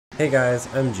Hey guys,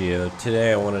 I'm Geo.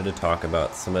 Today I wanted to talk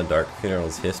about some of Dark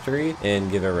Funeral's history and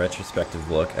give a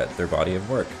retrospective look at their body of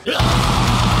work.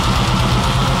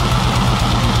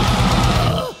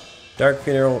 Dark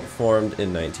Funeral formed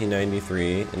in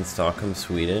 1993 in Stockholm,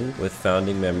 Sweden, with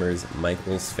founding members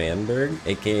Michael Svanberg,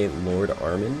 aka Lord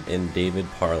Armin, and David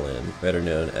Parlin, better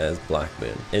known as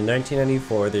Blackmoon. In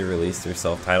 1994, they released their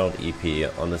self-titled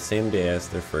EP on the same day as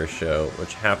their first show,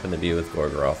 which happened to be with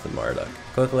Gorgoroth and Marduk.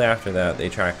 Quickly after that, they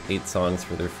tracked 8 songs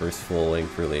for their first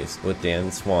full-length release with Dan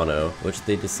Swano, which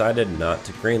they decided not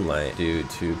to greenlight due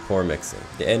to poor mixing.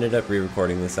 They ended up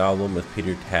re-recording this album with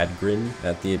Peter Tägtgren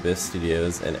at the Abyss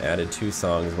Studios and added 2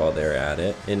 songs while they were at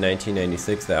it. In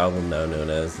 1996, the album now known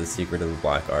as The Secret of the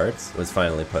Black Arts was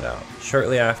finally put out.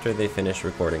 Shortly after they finished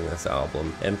recording this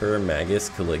album, Emperor Magus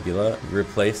Caligula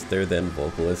replaced their then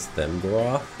vocalist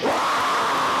Themgoroth.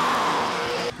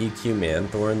 EQ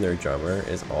Manthorn, their drummer,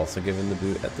 is also given the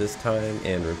boot at this time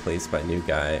and replaced by new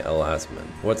guy Elasmin.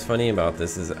 What's funny about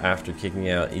this is after kicking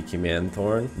out EQ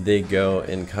Manthorn, they go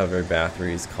and cover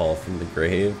Bathory's Call from the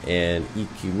Grave, and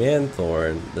EQ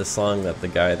Manthorn, the song that the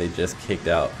guy they just kicked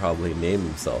out probably named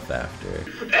himself after.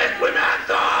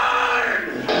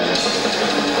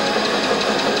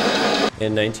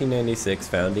 In 1996,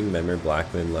 founding member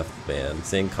Blackmoon left the band,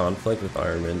 saying conflict with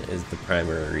Armin is the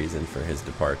primary reason for his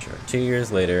departure. 2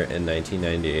 years later, in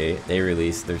 1998, they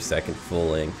released their second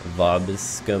full-length,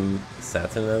 Vobiscum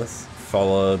Satanas,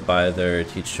 followed by their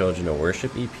Teach Children to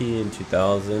Worship EP in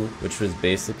 2000, which was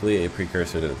basically a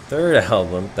precursor to the third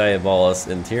album, Diabolus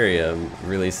Interium,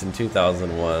 released in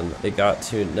 2001. It got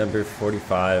to number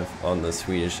 45 on the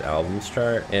Swedish albums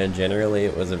chart, and generally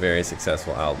it was a very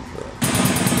successful album for them.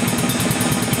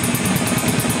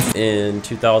 In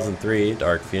 2003,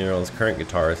 Dark Funeral's current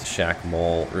guitarist Shaq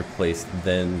Moll replaced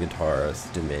then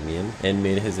guitarist Dominion and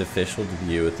made his official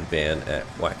debut with the band at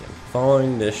Wacken.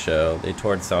 Following this show, they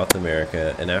toured South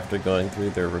America, and after going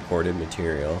through their recorded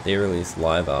material, they released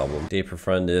live album De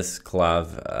Profundis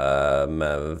Clav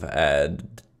Mav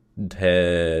Ad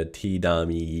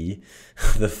Tidami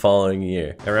the following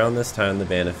year. Around this time, the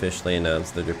band officially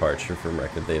announced their departure from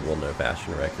record label No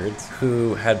Passion Records,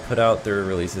 who had put out their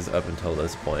releases up until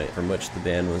this point, from which the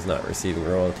band was not receiving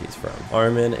royalties from.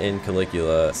 Armin and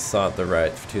Caligula sought the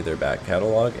right to their back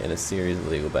catalog in a series of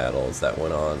legal battles that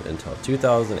went on until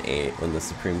 2008, when the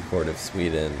Supreme Court of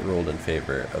Sweden ruled in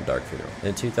favor of Dark Funeral.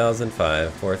 In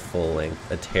 2005, fourth full-length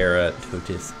Atera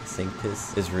Totus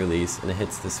Sanctus is released and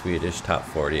hits the Swedish top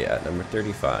 40 at number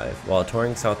 35. While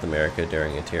touring South America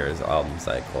during Atera's album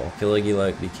cycle,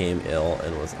 Caligula became ill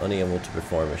and was unable to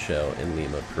perform a show in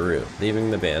Lima, Peru,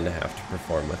 leaving the band to have to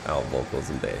perform without vocals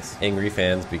and bass. Angry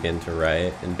fans began to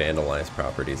riot and vandalize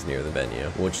properties near the venue,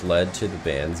 which led to the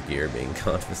band's gear being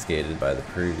confiscated by the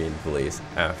Peruvian police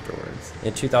afterwards.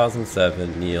 In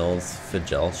 2007, Niels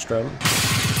Fjällström,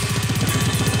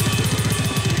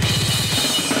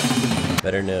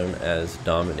 better known as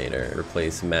Dominator,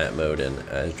 replaced Matt Moden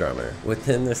as drummer.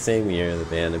 Within the same year, the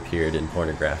band appeared in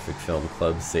pornographic film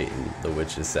Club Satan, The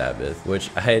Witch's Sabbath,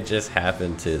 which I had just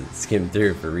happened to skim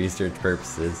through for research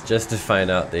purposes, just to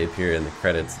find out they appear in the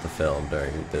credits of the film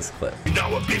during this clip.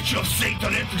 Now a bitch of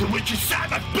Satan into the Witch's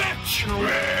Sabbath, bitch!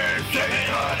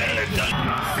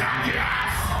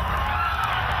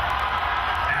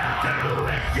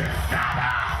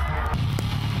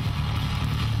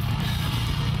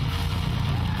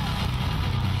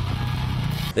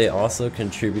 They also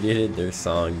contributed their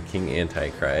song King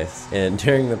Antichrist, and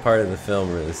during the part of the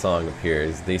film where the song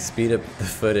appears, they speed up the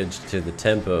footage to the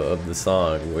tempo of the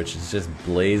song, which is just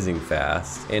blazing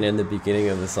fast. And in the beginning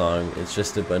of the song, it's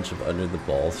just a bunch of under the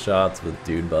balls shots with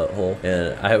dude butthole,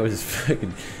 and I was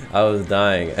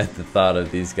dying at the thought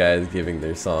of these guys giving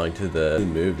their song to the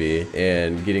movie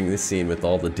and getting the scene with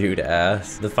all the dude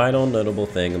ass. The final notable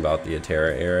thing about the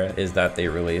Atera era is that they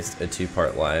released a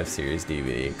 2-part live series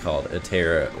DVD called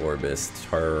Atera Orbis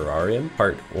Terrarium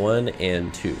Part 1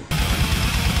 and 2.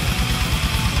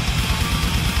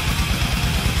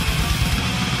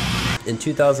 In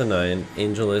 2009,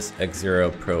 Angelus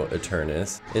X0 Pro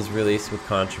Eternus is released with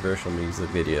controversial music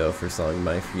video for song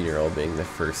My Funeral being the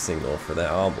first single for the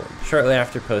album. Shortly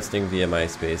after posting via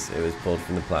MySpace, it was pulled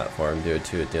from the platform due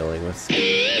to it dealing with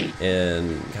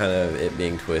and kind of it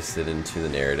being twisted into the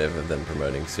narrative of them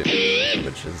promoting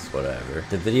which is whatever.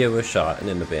 The video was shot in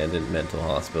an abandoned mental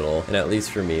hospital, and at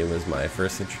least for me was my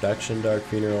first introduction to Dark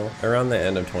Funeral. Around the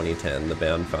end of 2010, the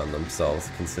band found themselves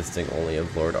consisting only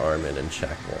of Lord Armin and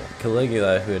Shaq Moll.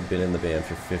 Caligula, who had been in the band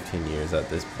for 15 years at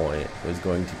this point, was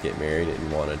going to get married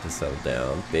and wanted to settle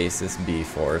down. Bassist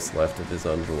B-Force left of his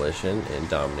own volition, and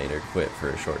Dominator quit for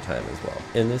a short time as well.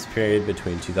 In this period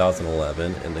between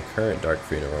 2011 and the current Dark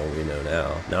Funeral we know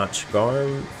now, Notch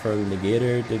Garm from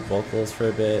Negator did vocals for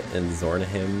a bit, and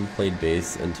Zornahim played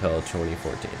bass until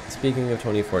 2014. Speaking of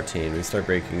 2014, we start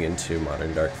breaking into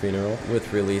modern Dark Funeral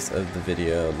with release of the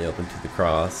video Nailed Him to the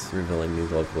Cross, revealing new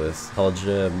vocalist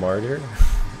Helge Martyr.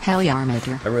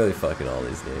 Heljarmator. I'm really fucking all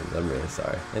these names, I'm really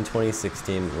sorry. In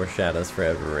 2016, Where Shadows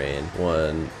Forever Reign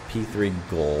won P3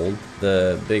 Gold,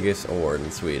 the biggest award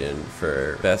in Sweden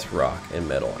for Best Rock and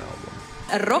Metal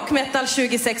Album. Rock Metal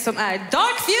 26 som är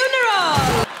Dark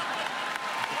Funeral!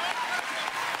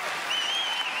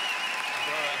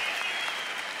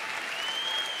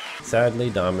 Sadly,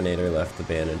 Dominator left the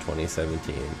band in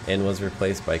 2017 and was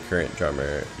replaced by current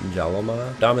drummer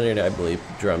Jaloma. Dominator, I believe,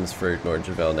 drums for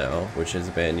Nordjylland now, which is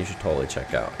a band you should totally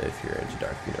check out if you're into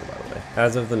Dark Funeral, by the way.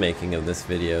 As of the making of this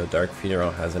video, Dark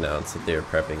Funeral has announced that they are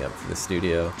prepping up for the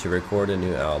studio to record a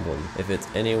new album. If it's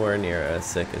anywhere near as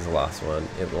sick as the last one,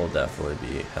 it will definitely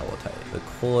be hella tight. The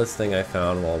coolest thing I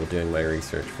found while doing my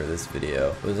research for this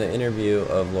video was an interview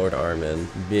of Lord Armin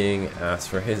being asked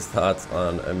for his thoughts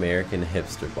on American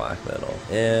hipster black metal.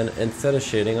 And instead of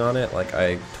shitting on it like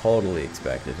I totally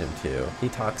expected him to, he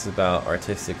talks about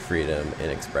artistic freedom and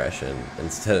expression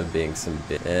instead of being some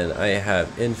bitch. And I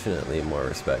have infinitely more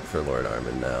respect for Lord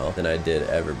Armin now than I did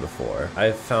ever before.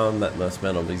 I've found that most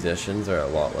metal musicians are a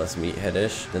lot less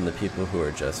meatheadish than the people who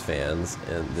are just fans,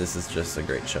 and this is just a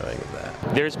great showing of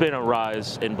that. There's been a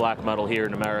rise in black metal here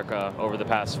in America over the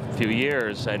past few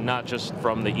years, and not just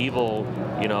from the evil,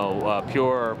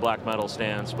 pure black metal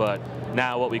stance, but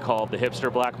now what we call the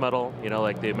hipster black metal,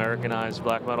 like the Americanized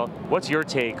black metal. What's your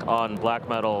take on black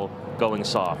metal going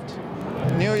soft?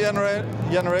 New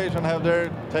generation have their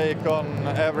take on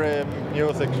every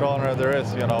music genre there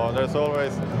is, There's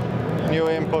always new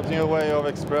input, new way of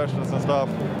expressions and stuff.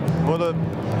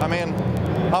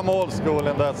 I'm old school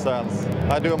in that sense.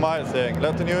 I do my thing.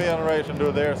 Let the new generation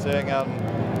do their thing, and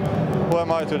who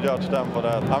am I to judge them for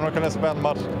that? I'm not going to spend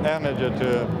much energy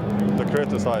to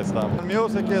criticize them.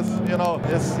 Music is,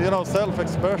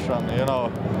 self-expression,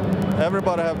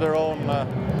 Everybody have their own,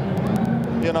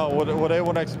 what they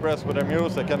want to express with their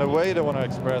music, and the way they want to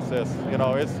express this,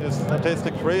 it's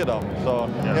artistic freedom. So,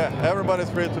 yeah, everybody's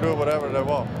free to do whatever they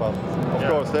want, but of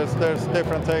course, there's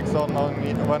different takes on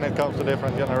when it comes to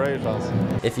different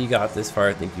generations. If you got this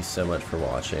far, thank you so much for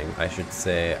watching. I should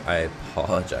say I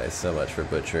apologize so much for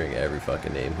butchering every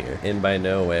fucking name here. And by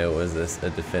no way was this a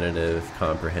definitive,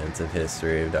 comprehensive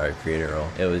history of Dark Funeral.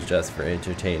 It was just for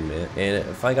entertainment. And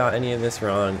if I got any of this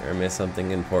wrong or missed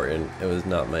something important, it was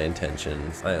not my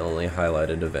intentions. I only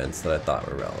highlighted events that I thought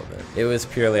were relevant. It was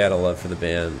purely out of love for the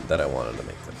band that I wanted to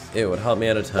make this. It would help me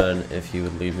out a ton if you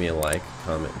would leave me a like,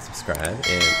 comment, and subscribe.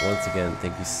 And once again,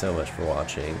 thank you so much for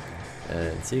watching,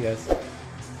 and see you guys.